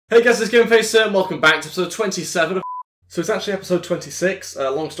Hey guys, it's GameFace here, and welcome back to episode 27 of... So it's actually episode 26,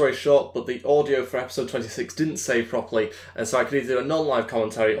 long story short, but the audio for episode 26 didn't save properly, and so I could either do a non-live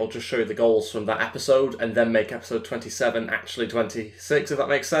commentary or just show you the goals from that episode, and then make episode 27 actually 26, if that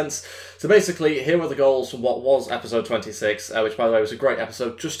makes sense. So basically, here are the goals from what was episode 26, which by the way was a great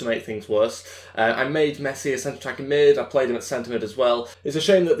episode, just to make things worse. I made Messi a centre attacking mid, I played him at centre mid as well. It's a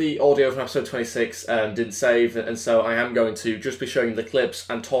shame that the audio from episode 26 didn't save, and so I am going to just be showing the clips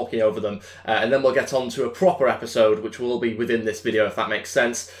and talking over them, and then we'll get on to a proper episode, which will be within this video, if that makes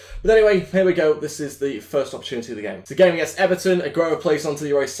sense. But anyway, here we go. This is the first opportunity of the game. It's a game against Everton. Aguero plays onto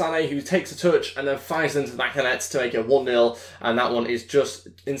Leroy Sané, who takes a touch and then fires into the back of the net to make it 1-0, and that one is just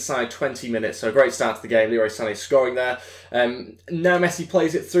inside 20 minutes, so a great start to the game. Leroy Sané scoring there. Now Messi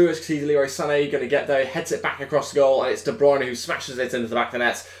plays it through, as you see Leroy Sané going to get there, heads it back across the goal, and it's De Bruyne who smashes it into the back of the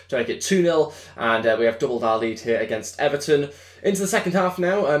net to make it 2-0, and we have doubled our lead here against Everton. Into the second half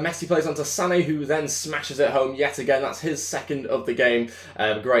now, Messi plays onto Sané, who then smashes it home yet again. That's his second of the game.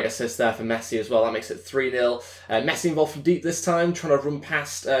 Great assist there for Messi as well. That makes it 3-0. Messi involved from deep this time, trying to run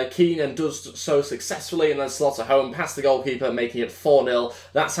past Keane, and does so successfully, and then slots it home past the goalkeeper, making it 4-0.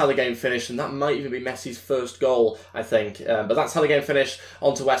 That's how the game finished, and that might even be Messi's first goal, I think. But that's how the game finished.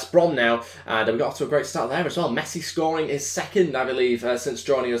 On to West Brom now, and we got off to a great start there as well. Messi scoring his second, I believe, since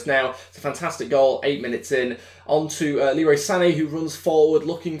joining us now. It's a fantastic goal, 8 minutes in. On to Leroy Sané, who runs forward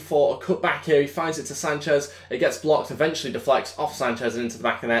looking for a cutback here. He finds it to Sanchez. It gets blocked, eventually deflects off Sanchez and into the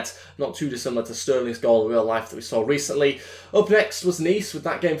back of the net. Not too dissimilar to Sterling's goal in real life that we saw recently. Up next was Nice, with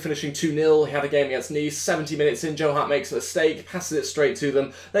that game finishing 2-0. He had a game against Nice. 70 minutes in, Joe Hart makes a mistake, passes it straight to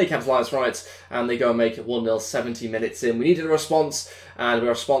them. They capitalise from it, and they go and make it 1-0 70 minutes in. We needed a response, and the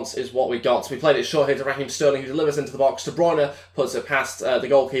response is what we got. We played it short here to Raheem Sterling, who delivers into the box. De Bruyne puts it past the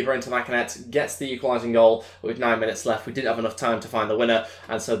goalkeeper into the back of the net, gets the equalising goal with 9 minutes left. We didn't have enough time to find the winner,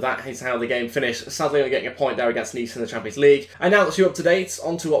 and so that is how the game finished. Sadly, only getting a point there against Nice in the Champions League. And now that you're up to date,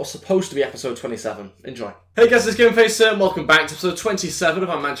 on to what was supposed to be episode 27. Enjoy. Hey guys, it's GameFace here, and welcome back to episode 27 of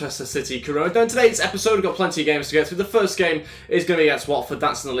our Manchester City career. Now in today's episode, we've got plenty of games to get through. The first game is going to be against Watford.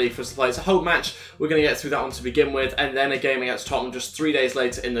 That's in the league for us to play. It's a home match. We're going to get through that one to begin with, and then a game against Tottenham just 3 days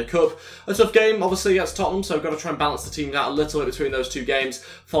later in the Cup. A tough game, obviously, against Tottenham, so we've got to try and balance the teams out a little bit between those two games,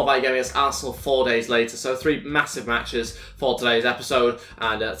 followed by a game against Arsenal 4 days later. So 3 massive matches for today's episode,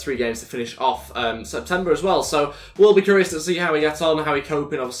 and 3 games to finish off September as well. So we'll be curious to see how we get on, how we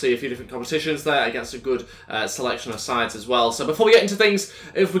cope in, obviously, a few different competitions there against a good selection of sides as well. So before we get into things,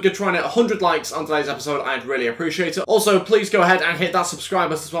 if we could try and hit 100 likes on today's episode, I'd really appreciate it. Also, please go ahead and hit that subscribe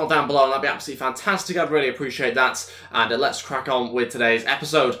button as well down below, and that'd be absolutely fantastic. I'd really appreciate that. And let's crack on with today's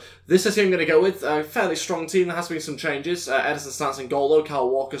episode. This is who I'm going to go with. A fairly strong team. There has been some changes. Edison starts in goal though. Kyle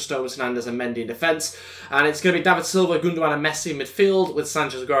Walker, Stones, Hernandez and Mendy in defence. And it's going to be David Silva, Gundogan and Messi in midfield, with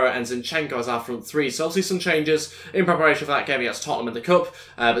Sanchez, Aguero and Zinchenko as our front three. So obviously some changes in preparation for that game against Tottenham in the Cup,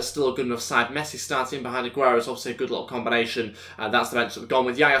 but still a good enough side. Messi starting behind Aguero is obviously a good little combination. That's the bench that we've gone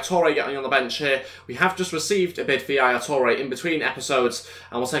with. Yaya Toure getting on the bench here. We have just received a bid for Yaya Toure in between episodes,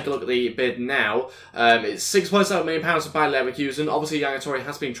 and we'll take a look at the bid now. It's £6.7 million for Bayer Leverkusen. Obviously Yaya Toure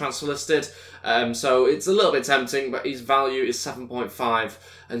has been transfer listed. So it's a little bit tempting, but his value is 7.5,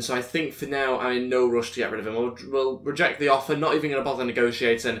 and so I think for now I'm in no rush to get rid of him. We'll reject the offer, not even going to bother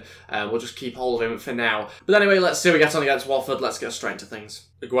negotiating. We'll just keep hold of him for now. But anyway, let's see how we get on against Watford. Let's get straight into things.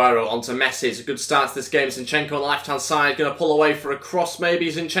 Aguero onto Messi. It's a good start to this game. Zinchenko on the left-hand side, going to pull away for a cross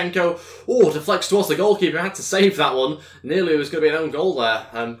maybe. Zinchenko, oh, deflects towards the goalkeeper. Had to save that one. Nearly was going to be an own goal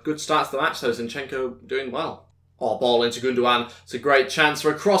there. Good start to the match though. Zinchenko doing well. Oh, ball into Gundogan. It's a great chance for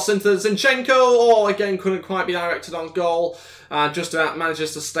a cross into Zinchenko. Oh, again, couldn't quite be directed on goal. Just about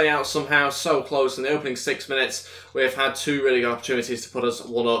manages to stay out somehow. So close in the opening 6 minutes. We've had 2 really good opportunities to put us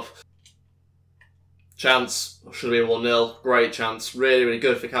 1 up. Chance. Should have been 1-0. Great chance. Really, really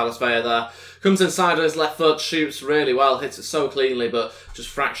good for Carlos Vela there. Comes inside on his left foot, shoots really well, hits it so cleanly, but just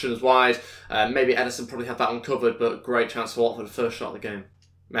fractions wide. Maybe Edison probably had that one covered, but great chance for Watford. First shot of the game.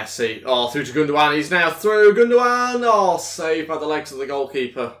 Messi, oh, through to Gundogan, he's now through, Gundogan, oh, saved by the legs of the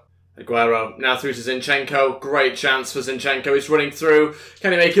goalkeeper. Aguero, now through to Zinchenko, great chance for Zinchenko, he's running through,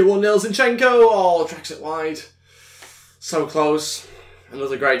 can he make it 1-0, Zinchenko, oh, tracks it wide, so close,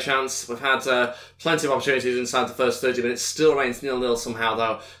 another great chance. We've had plenty of opportunities inside the first 30 minutes, still remains 0-0 somehow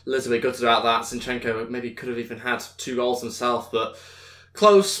though, a little bit gutted about that. Zinchenko maybe could have even had 2 goals himself, but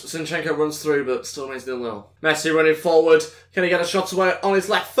Close, Zinchenko runs through, but still remains 0-0. Messi running forward. Can he get a shot away on his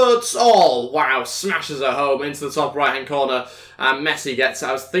left foot? Oh, wow. Smashes it home into the top right-hand corner. And Messi gets it.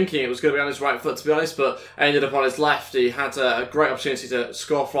 I was thinking it was going to be on his right foot, to be honest, but ended up on his left. He had a great opportunity to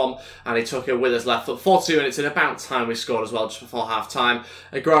score from, and he took it with his left foot. 42 minutes in, about time we scored as well, just before half-time.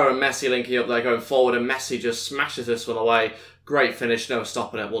 Aguero and Messi linking up there going forward, and Messi just smashes this one away. Great finish, no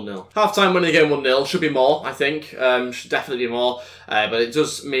stopping it, 1-0. Half-time winning the game 1-0. Should be more, I think. Should definitely be more. But it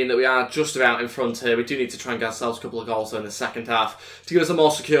does mean that we are just about in front here. We do need to try and get ourselves a couple of goals in the second half to give us a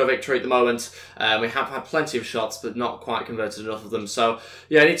more secure victory at the moment. We have had plenty of shots, but not quite converted enough of them. So,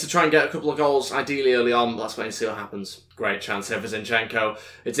 yeah, I need to try and get a couple of goals, ideally early on. Let's wait and see what happens. Great chance here for Zinchenko.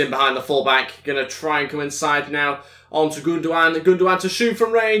 It's in behind the fullback. Going to try and come inside now. On to Gundogan. Gundogan to shoot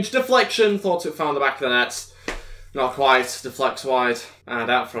from range. Deflection. Thought it found the back of the net. Not quite. Deflects wide.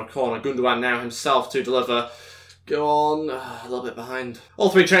 And out for a corner. Gundogan now himself to deliver. Go on. A little bit behind. All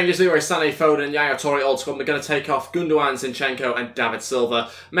three changes. Leroy Sané, Foden, Yaya Toure all squad. We're going to take off Gundogan, Zinchenko and David Silva.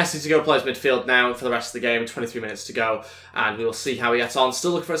 Messi to go play his midfield now for the rest of the game. 23 minutes to go. And we will see how he gets on.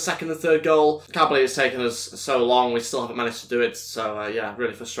 Still looking for a second and third goal. Can't believe it's taken us so long. We still haven't managed to do it. So, yeah,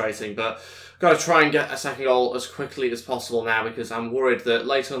 really frustrating. But got to try and get a second goal as quickly as possible now, because I'm worried that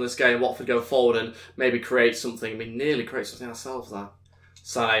later in this game Watford go forward and maybe create something. We nearly create something ourselves there.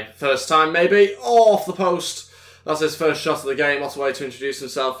 Sané, first time maybe. Oh, off the post. That's his first shot of the game. What a way to introduce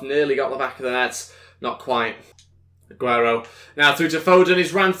himself. Nearly got the back of the net. Not quite. Aguero. Now through to Foden.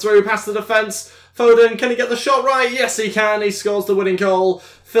 He's ran through past the defence. Foden, can he get the shot right? Yes, he can. He scores the winning goal.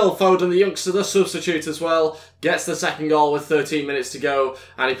 Phil Foden, the youngster, the substitute as well, gets the second goal with 13 minutes to go,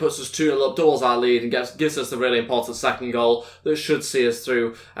 and he puts us 2-0 up, doubles our lead, and gives us the really important second goal that should see us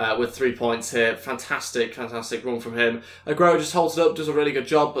through with 3 points here. Fantastic, fantastic run from him. Aguero just holds it up, does a really good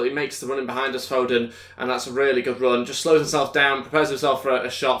job, but he makes the run in behind us, Foden, and that's a really good run. Just slows himself down, prepares himself for a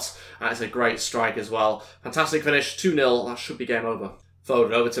shot, and it's a great strike as well. Fantastic finish, 2-0, that should be game over.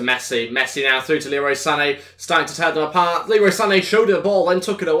 Foden over to Messi. Messi now through to Leroy Sané. Starting to tear them apart. Leroy Sané showed the ball, then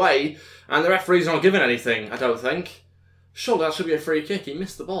took it away. And the referee's not giving anything, I don't think. Surely that should be a free kick. He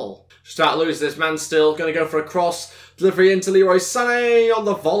missed the ball. Start losing this man still. Going to go for a cross. Delivery into Leroy Sané on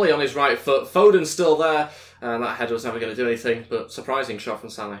the volley on his right foot. Foden's still there. And that header was never going to do anything. But surprising shot from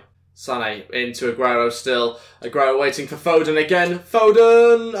Sané. Sané into Aguero still. Aguero waiting for Foden again.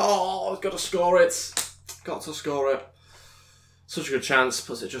 Foden! Oh, got to score it. Got to score it. Such a good chance,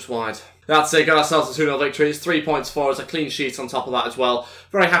 puts it just wide. That's it, got ourselves a 2-0 victory. It's 3 points for us, a clean sheet on top of that as well.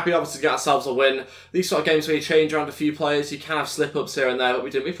 Very happy, obviously, to get ourselves a win. These sort of games where you change around a few players, you can have slip-ups here and there, but we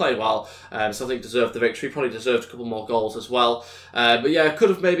didn't. We played well, so I think deserved the victory. Probably deserved a couple more goals as well. But yeah, could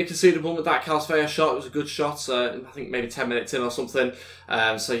have maybe conceded one with that Calsfeya shot. It was a good shot, I think maybe 10 minutes in or something.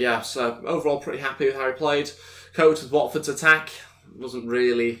 So yeah, so overall pretty happy with how he played. Coped with Watford's attack. Wasn't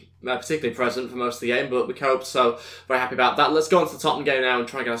really particularly present for most of the game, but we coped, so very happy about that. Let's go on to the Tottenham game now and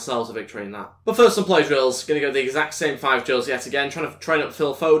try and get ourselves a victory in that. But first, some play drills. Going to go the exact same 5 drills yet again, trying to train up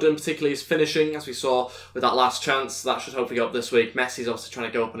Phil Foden, particularly his finishing, as we saw with that last chance. That should hopefully go up this week. Messi's obviously trying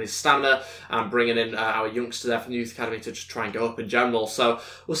to go up on his stamina and bringing in our youngster there from the Youth Academy to just try and go up in general. So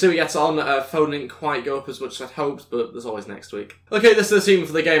we'll see what he gets on. Foden didn't quite go up as much as I'd hoped, but there's always next week. Okay, this is the team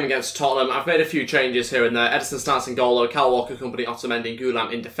for the game against Tottenham. I've made a few changes here and there. Edison starts in goal, Kyle Walker, Company, Otamendi,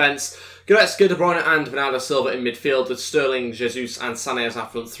 Gulam in defence. Goretzka, De Bruyne and Bernardo Silva in midfield with Sterling, Jesus and Sané as our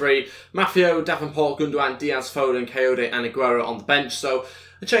front three. Maffeo, Davenport, Gundogan, Diaz, Foden, Kayode and Aguero on the bench. So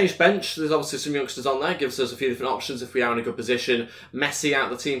a changed bench. There's obviously some youngsters on there. Gives us a few different options if we are in a good position. Messi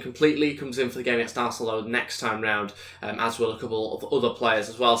out of the team completely. Comes in for the game against Arsenal next time round. As will a couple of other players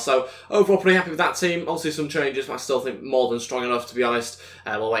as well. So overall pretty happy with that team. Obviously some changes, but I still think more than strong enough to be honest.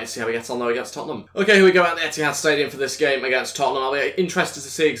 We'll wait and see how we get on though against Tottenham. Okay, here we go at the Etihad Stadium for this game against Tottenham. I'll be interested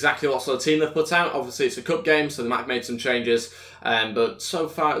to see exactly what sort of team they've put out. Obviously it's a cup game, so they might have made some changes. But so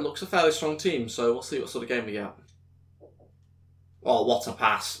far it looks a fairly strong team. So we'll see what sort of game we get. Oh, what a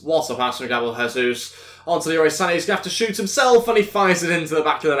pass. What a pass from Gabriel Jesus. On to Leroy Sané. He's going to have to shoot himself, and he fires it into the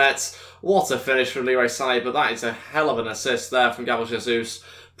back of the net. What a finish from Leroy Sané, but that is a hell of an assist there from Gabriel Jesus.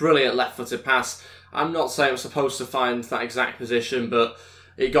 Brilliant left-footed pass. I'm not saying I'm supposed to find that exact position, but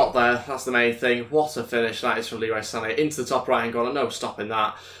he got there. That's the main thing. What a finish that is from Leroy Sané. Into the top right-hand corner. No stopping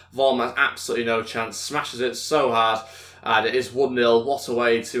that. Vorm has absolutely no chance. Smashes it so hard. And it is 1-0. What a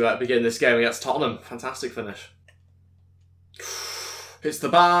way to begin this game against Tottenham. Fantastic finish. Hits the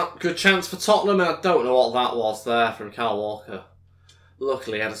bar. Good chance for Tottenham, and I don't know what that was there from Kyle Walker.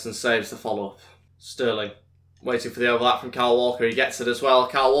 Luckily, Edison saves the follow-up. Sterling. Waiting for the overlap from Kyle Walker. He gets it as well.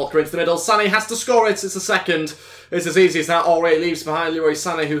 Kyle Walker into the middle. Sané has to score it. It's a second. It's as easy as that. Already leaves behind Leroy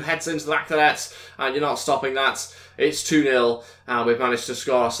Sané, who heads into the back of the net. And you're not stopping that. It's 2-0. And we've managed to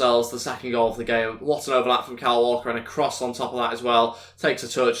score ourselves the second goal of the game. What an overlap from Kyle Walker. And a cross on top of that as well. Takes a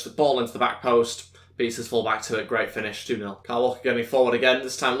touch. The ball into the back post. Beats his full-back to it. Great finish. 2-0. Kyle Walker going forward again.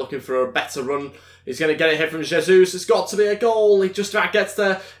 This time looking for a better run. He's going to get it here from Jesus. It's got to be a goal. He just about gets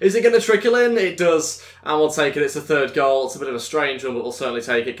there. Is it going to trickle in? It does. And we'll take it. It's a third goal. It's a bit of a strange one, but we'll certainly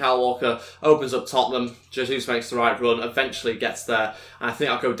take it. Kyle Walker opens up Tottenham. Jesus makes the right run. Eventually gets there. And I think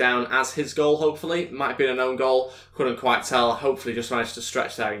I'll go down as his goal, hopefully. Might have been an own goal. Couldn't quite tell. Hopefully just managed to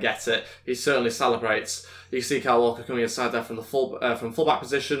stretch there and get it. He certainly celebrates. You can see Kyle Walker coming inside there from the fullback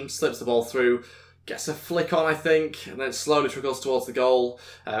position. Slips the ball through. Gets a flick on, I think, and then slowly trickles towards the goal.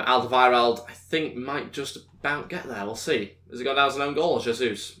 Alderweireld, I think, might just about get there. We'll see. Has it gone down as an own goal or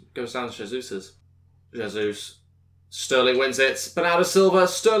Jesus? Goes down to Jesus's. Jesus. Sterling wins it. Bernardo Silva.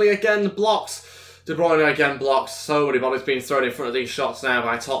 Sterling again blocked. De Bruyne again blocked. So many bodies being thrown in front of these shots now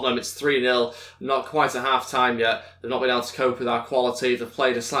by Tottenham. It's 3-0. Not quite at half-time yet. They've not been able to cope with our quality. They've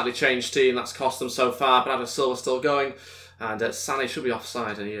played a slightly changed team. That's cost them so far. Bernardo Silva still going. And Sané should be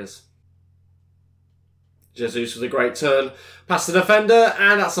offside, and he is. Jesus with a great turn past the defender,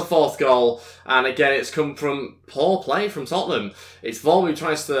 and that's the fourth goal. And again, it's come from poor play from Tottenham. It's Vorm who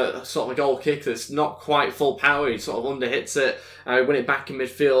tries to sort of a goal kick that's not quite full power. He sort of underhits it. We win it back in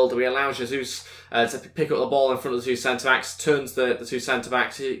midfield. We allow Jesus to pick up the ball in front of the two centre-backs, turns the two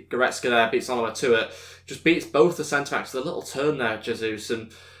centre-backs. Goretzka there beats Oliver to it. Just beats both the centre-backs with a little turn there, Jesus.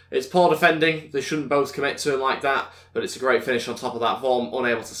 And it's poor defending. They shouldn't both commit to him like that, but it's a great finish on top of that. Vorm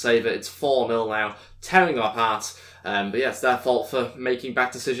unable to save it. It's 4-0 now, tearing them apart. But yeah, it's their fault for making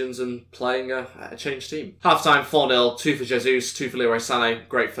bad decisions and playing a changed team. Half-time 4-0, 2 for Jesus, 2 for Leroy Sané.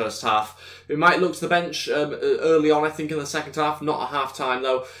 Great first half. We might look to the bench early on, I think, in the second half. Not at half-time,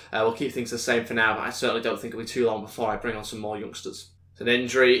 though. We'll keep things the same for now, but I certainly don't think it'll be too long before I bring on some more youngsters. It's an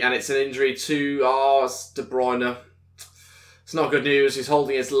injury, and it's an injury to it's De Bruyne. It's not good news. He's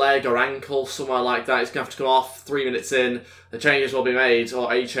holding his leg or ankle, somewhere like that. He's going to have to come off 3 minutes in. The changes will be made,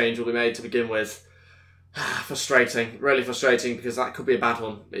 or a change will be made to begin with. Frustrating. Really frustrating, because that could be a bad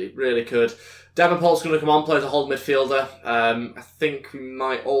one. It really could. Davenport's going to come on, play as a hold midfielder. I think we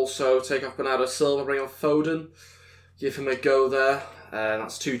might also take off Bernardo Silva, bring on Foden. Give him a go there.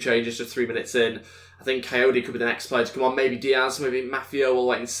 That's 2 changes to 3 minutes in. I think Coyote could be the next player to come on. Maybe Diaz, maybe Mafio, we'll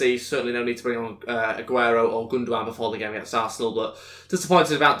wait and see. Certainly no need to bring on Aguero or Gundogan before the game against Arsenal, but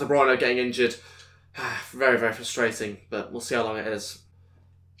disappointed about De Bruyne getting injured. Very, very frustrating, but we'll see how long it is.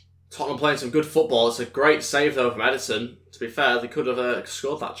 Tottenham playing some good football. It's a great save, though, from Edison. To be fair, they could have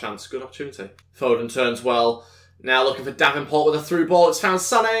scored that chance. Good opportunity. Foden turns well. Now looking for Davenport with a through ball. It's found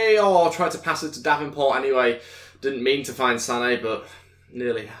Sané. Oh, tried to pass it to Davenport anyway. Didn't mean to find Sané, but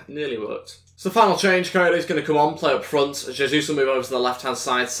nearly worked. So the final change, Coyote's going to come on, play up front. Jesus will move over to the left-hand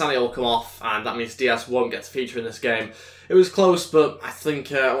side. Sané will come off, and that means Diaz won't get to feature in this game. It was close, but I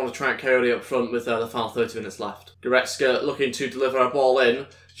think I want to try Coyote up front with the final 30 minutes left. Goretzka looking to deliver a ball in.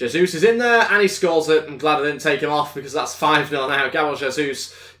 Jesus is in there, and he scores it. I'm glad I didn't take him off, because that's 5-0 now. Gabriel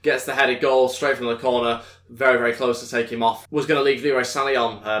Jesus gets the headed goal straight from the corner. Very, very close to take him off. Was going to leave Leroy Sané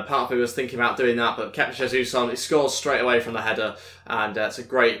on. Part of me was thinking about doing that, but kept Jesus on. He scores straight away from the header, and it's a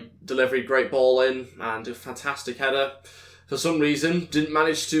great delivery, great ball in, and a fantastic header. For some reason, didn't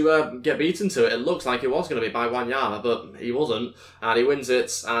manage to get beaten to it. It looked like it was going to be by Wanyama, but he wasn't, and he wins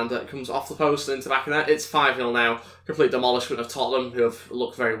it, and it comes off the post and into the back of the net. It's 5-0 now. Complete demolishment of Tottenham, who have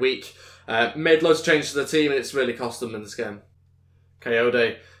looked very weak. Made loads of changes to the team, and it's really cost them in this game.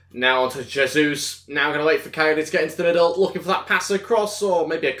 Coyote. Now onto Jesus. Now going to wait for Coyote to get into the middle, looking for that pass across, or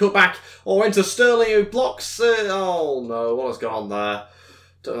maybe a cutback, or into Sterling, who blocks it. Oh no, what has gone on there?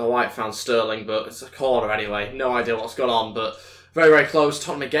 Don't know why it found Sterling, but it's a corner anyway. No idea what's gone on, but very, very close.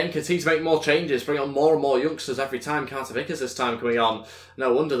 Tottenham again continue to make more changes, bring on more and more youngsters every time. Carter Vickers this time coming on.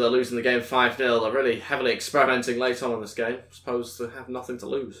 No wonder they're losing the game 5-0. They're really heavily experimenting late on in this game. I suppose they have nothing to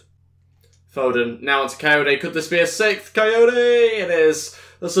lose. Foden now onto Coyote. Could this be a 6th? Coyote! It is.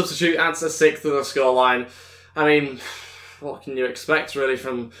 The substitute adds a 6th to the scoreline. I mean, what can you expect really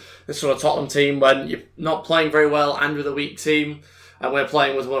from this sort of Tottenham team when you're not playing very well and with a weak team? And we're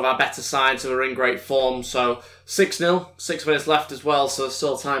playing with one of our better sides who are in great form. So 6-0, 6 minutes left as well, so there's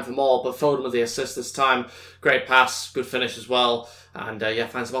still time for more. But Foden with the assist this time. Great pass, good finish as well. And yeah,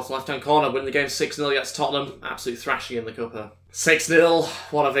 finds the bottom left-hand corner. Winning the game 6-0 against Tottenham. Absolute thrashing in the cuppa. 6-0,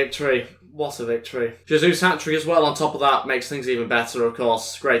 what a victory. What a victory. Jesus hat-trick as well on top of that makes things even better, of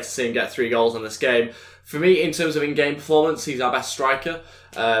course. Great to see him get 3 goals in this game. For me, in terms of in-game performance, he's our best striker.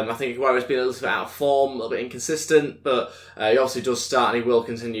 I think Aguero's been a little bit out of form, a little bit inconsistent, but he obviously does start and he will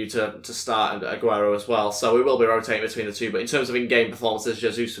continue to start Aguero as well. So we will be rotating between the two. But in terms of in-game performances,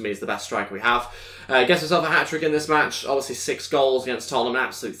 Jesus for me is the best striker we have. Gets himself a hat-trick in this match. Obviously 6 goals against Tottenham, an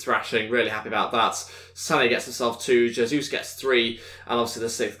absolute thrashing. Really happy about that. Sané gets himself 2, Jesus gets 3, and obviously the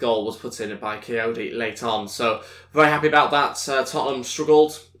 6th goal was put in by Coyote late on. So very happy about that. Tottenham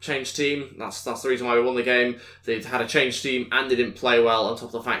struggled. Changed team. That's the reason why we won the game. They had a changed team and they didn't play well, on top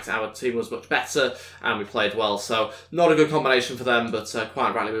of the fact that our team was much better and we played well. So not a good combination for them, but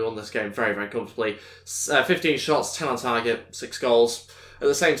quite rightly we won this game very, very comfortably. 15 shots, 10 on target, 6 goals. At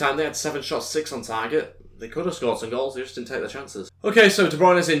the same time, they had 7 shots, 6 on target. They could have scored some goals, they just didn't take their chances. Okay, so De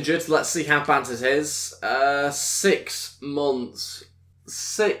Bruyne is injured. Let's see how bad it is. 6 months.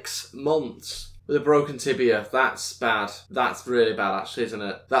 6 months. With a broken tibia, that's bad. That's really bad, actually, isn't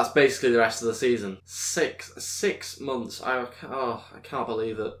it? That's basically the rest of the season. 6 months. I can't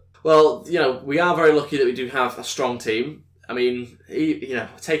believe it. Well, you know, we are very lucky that we do have a strong team. I mean,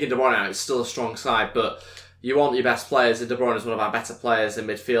 taking De Bruyne out, it's still a strong side, but you want your best players, and De Bruyne is one of our better players in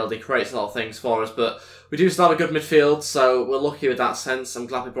midfield. He creates a lot of things for us, but we do still have a good midfield, so we're lucky with that sense. I'm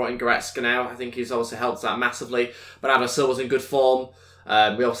glad we brought in Goretzka now. I think he's obviously helped that massively. Bernardo Silva's in good form. We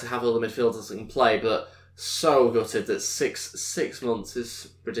obviously have other midfielders that can play, but so gutted that six months is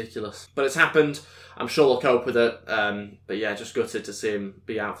ridiculous. But it's happened. I'm sure we'll cope with it. But yeah, just gutted to see him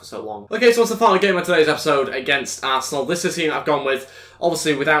be out for so long. Okay, so it's the final game of today's episode against Arsenal. This is the team I've gone with.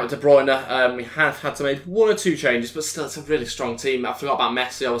 Obviously, without De Bruyne, we have had to make 1 or 2 changes, but still, it's a really strong team. I forgot about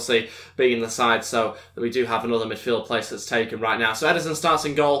Messi, obviously, being in the side, so we do have another midfield place that's taken right now. So Ederson starts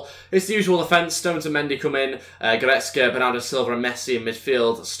in goal. It's the usual defence. Stones and Mendy come in. Goretzka, Bernardo Silva and Messi in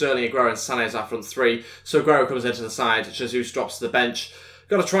midfield. Sterling, Aguero and Sané is our front 3. So Aguero comes into the side. Jesus drops to the bench.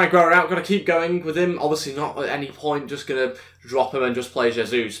 Got to try and grow her out, got to keep going with him. Obviously not at any point just going to drop him and just play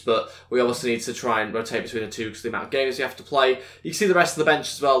Jesus, but we obviously need to try and rotate between the two because of the amount of games you have to play. You can see the rest of the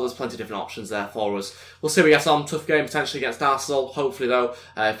bench as well, there's plenty of different options there for us. We'll see what we get on. Tough game potentially against Arsenal. Hopefully though,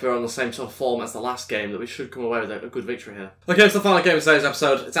 if we're on the same sort of form as the last game, that we should come away with a good victory here. Okay, it's the final game of today's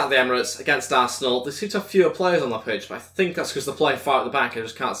episode. It's at the Emirates against Arsenal. They seem to have fewer players on the pitch, but I think that's because they're playing far at the back. I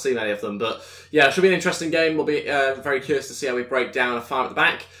just can't see many of them. But yeah, it should be an interesting game. We'll be very curious to see how we break down a far at the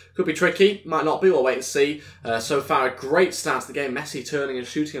back. Could be tricky, might not be, we'll wait and see. So far, a great start to the game. Messi turning and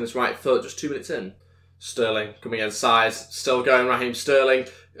shooting on his right foot just 2 minutes in. Sterling coming inside, still going, Raheem Sterling.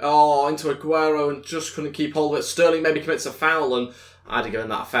 Oh, into Aguero and just couldn't keep hold of it. Sterling maybe commits a foul, and I'd have given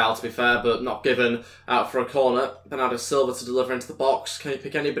that a foul to be fair, but not given. Out for a corner. Bernardo Silva to deliver into the box. Can he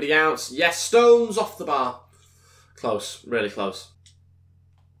pick anybody out? Yes, Stones off the bar. Close, really close.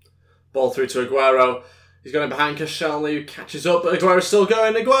 Ball through to Aguero. He's going behind Koscielny, who catches up, but Aguero's still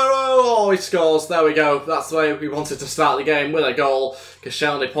going. Aguero! Oh, he scores. There we go. That's the way we wanted to start the game, with a goal.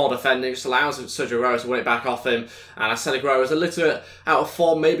 Koscielny, poor defending, just allows Sergio Aguero to win it back off him. And I said Aguero is a little bit out of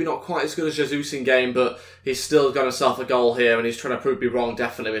form, maybe not quite as good as Jesus in game, but he's still got himself a goal here, and he's trying to prove me wrong,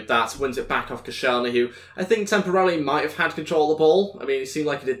 definitely, with that. Wins it back off Koscielny, who I think temporarily might have had control of the ball. I mean, he seemed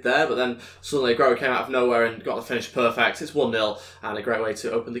like he did there, but then suddenly Aguero came out of nowhere and got the finish perfect. It's 1-0, and a great way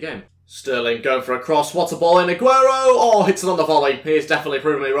to open the game. Sterling going for a cross. What a ball in. Aguero! Oh, hits it on the volley. He's definitely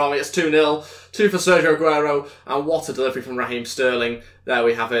proven me wrong. It's 2-0. 2 for Sergio Aguero. And what a delivery from Raheem Sterling. There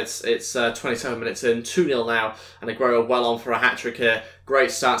we have it. It's 27 minutes in. 2-0 now. And Aguero well on for a hat-trick here.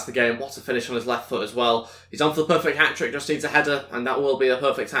 Great start to the game. What a finish on his left foot as well. He's on for the perfect hat-trick. Just needs a header. And that will be a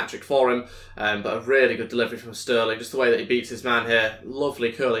perfect hat-trick for him. But a really good delivery from Sterling. Just the way that he beats his man here.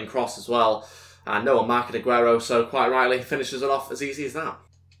 Lovely curling cross as well. And no one marking Aguero. So quite rightly, he finishes it off as easy as that.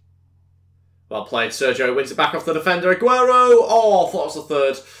 Well played. Sergio wins it back off the defender. Aguero! Oh, thought it was the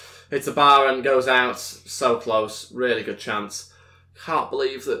third. Hits the bar and goes out. So close. Really good chance. Can't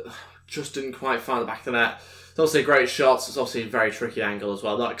believe that just didn't quite find the back of the net. It's obviously a great shot. It's obviously a very tricky angle as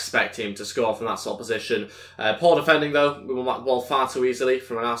well. Not expecting him to score from that sort of position. Poor defending though. We won that ball far too easily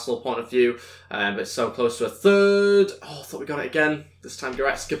from an Arsenal point of view. But it's so close to a third. Oh, I thought we got it again. This time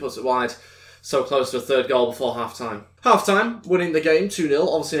Goretzka puts it wide. So close to a third goal before half-time. Half-time, winning the game 2-0.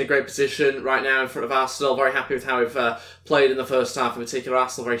 Obviously in a great position right now in front of Arsenal. Very happy with how we've played in the first half. In particular,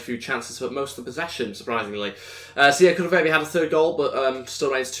 Arsenal very few chances, but most of the possession, surprisingly. So yeah, could have maybe had a third goal, but still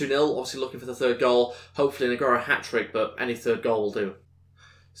remains 2-0. Obviously looking for the third goal. Hopefully an Aguero hat-trick, but any third goal will do.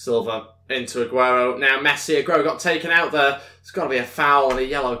 Silva into Aguero. Now Messi, Aguero got taken out there. It's got to be a foul and a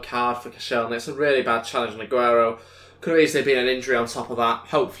yellow card for Koscielny. It's a really bad challenge on Aguero. Could have easily been an injury on top of that.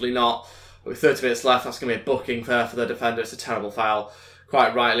 Hopefully not. With 30 minutes left, that's going to be a booking there for the defender. It's a terrible foul.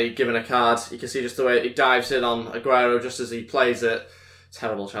 Quite rightly given a card. You can see just the way he dives in on Aguero just as he plays it.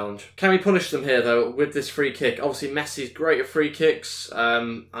 Terrible challenge. Can we punish them here, though, with this free kick? Obviously, Messi's great at free kicks.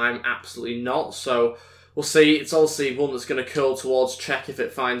 I'm absolutely not, so we'll see. It's obviously one that's going to curl towards Czech if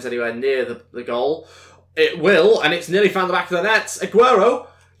it finds anywhere near the goal. It will, and it's nearly found the back of the net. Aguero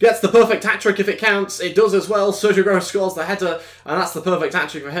gets the perfect hat-trick if it counts. It does as well. Sergio Aguero scores the header, and that's the perfect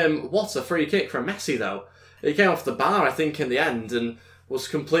hat-trick for him. What a free kick from Messi, though. He came off the bar, I think, in the end, and was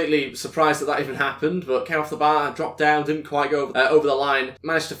completely surprised that that even happened, but came off the bar, dropped down, didn't quite go over the line.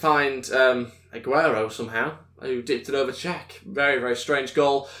 Managed to find Aguero somehow, who dipped it over Czech. Very, very strange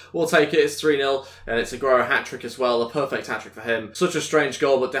goal. We'll take it. It's 3-0, and it's a Aguero hat-trick as well. A perfect hat-trick for him. Such a strange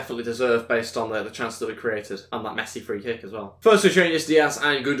goal, but definitely deserved based on the chance that we created, and that Messi free kick as well. First two changes, Diaz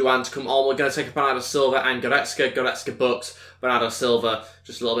and Gundogan to come on. We're going to take a Bernardo Silva and Goretzka. Goretzka booked. Bernardo Silva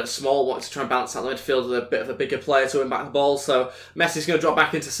just a little bit small. Wanted to try and balance out the midfield with a bit of a bigger player to win back the ball. So Messi's going to drop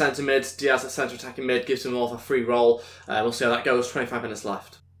back into centre mid. Diaz at centre attacking mid. Gives him more of a free roll. We'll see how that goes. 25 minutes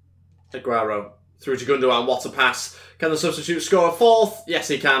left. Aguero through to Gundogan, what a pass. Can the substitute score a fourth? Yes,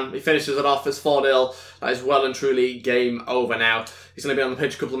 he can. He finishes it off as 4-0. That is well and truly game over now. He's going to be on the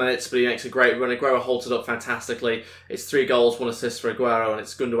pitch a couple of minutes, but he makes a great run. Aguero holds it up fantastically. It's 3 goals, 1 assist for Aguero, and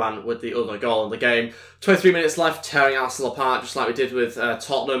it's Gundogan with the other goal in the game. 23 minutes left, tearing Arsenal apart, just like we did with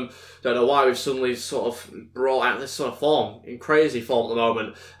Tottenham. Don't know why we've suddenly sort of brought out this sort of form, in crazy form at the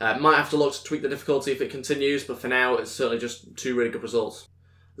moment. Might have to look to tweak the difficulty if it continues, but for now, it's certainly just 2 really good results.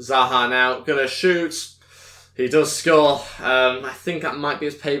 Zaha now gonna shoot. He does score. I think that might be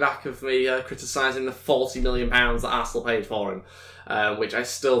his payback of me criticising the £40 million that Arsenal paid for him, which I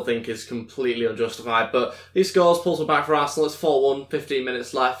still think is completely unjustified. But he scores, pulls him back for Arsenal. It's 4-1, 15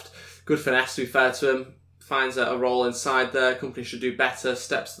 minutes left. Good finesse, to be fair to him. Finds a roll inside there. Company should do better.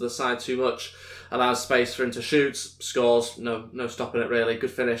 Steps to the side too much. Allows space for him to shoot. Scores. No stopping it really.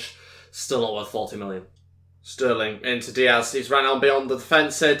 Good finish. Still not worth 40 million. Sterling into Diaz. He's ran on beyond the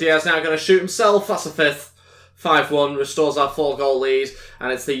defence here. Diaz now going to shoot himself. That's a 5th. 5-1. Restores our 4-goal lead.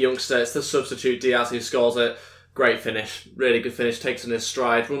 And it's the youngster, it's the substitute Diaz who scores it. Great finish. Really good finish. Takes in his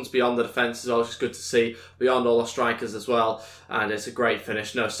stride. Runs beyond the defence as well, which is good to see. Beyond all the strikers as well. And it's a great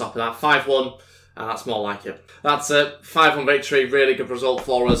finish. No stopping that. 5-1. And that's more like it. That's it. 5-1 victory. Really good result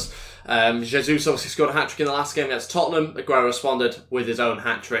for us. Jesus obviously scored a hat-trick in the last game against Tottenham. Aguero responded with his own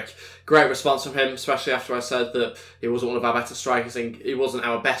hat-trick. Great response from him, especially after I said that he wasn't one of our better strikers. He wasn't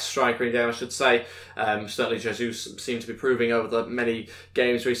our best striker in the game, I should say. Certainly Jesus seemed to be proving over the many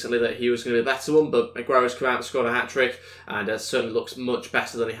games recently that he was going to be the better one, but Aguero's come out and scored a hat-trick, and certainly looks much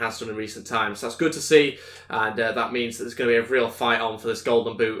better than he has done in recent times. So that's good to see, and that means that there's going to be a real fight on for this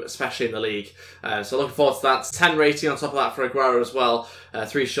golden boot, especially in the league. So looking forward to that. 10 rating on top of that for Aguero as well.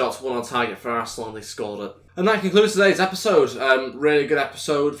 3 shots, 1 on target for Arsenal, and they scored it. And that concludes today's episode. Really good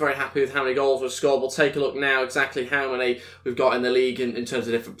episode. Very happy with how many goals we've scored. We'll take a look now exactly how many we've got in the league in terms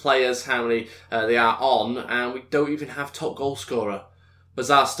of different players, how many they are on, and we don't even have top goal scorer.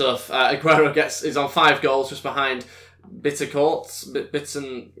 Bizarre stuff. Aguero is on 5 goals, just behind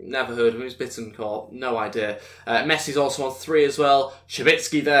Bittencourt. Never heard of him. Who's Bittencourt? No idea. Messi's also on 3 as well.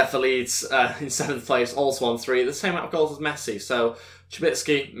 Chabitsky there for Leeds in 7th place, also on 3. The same amount of goals as Messi. So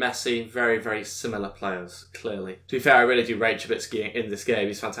Chabitsky, Messi, very, very similar players, clearly. To be fair, I really do rate Chabitsky in this game.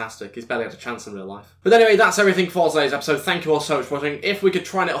 He's fantastic. He's barely had a chance in real life. But anyway, that's everything for today's episode. Thank you all so much for watching. If we could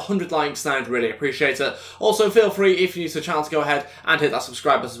try and hit 100 likes, then I'd really appreciate it. Also, feel free, if you're new to the channel, to go ahead and hit that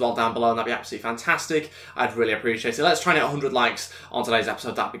subscribe button as well down below, and that'd be absolutely fantastic. I'd really appreciate it. Let's try and hit 100 likes on today's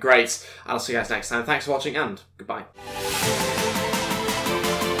episode. That'd be great. And I'll see you guys next time. Thanks for watching, and goodbye.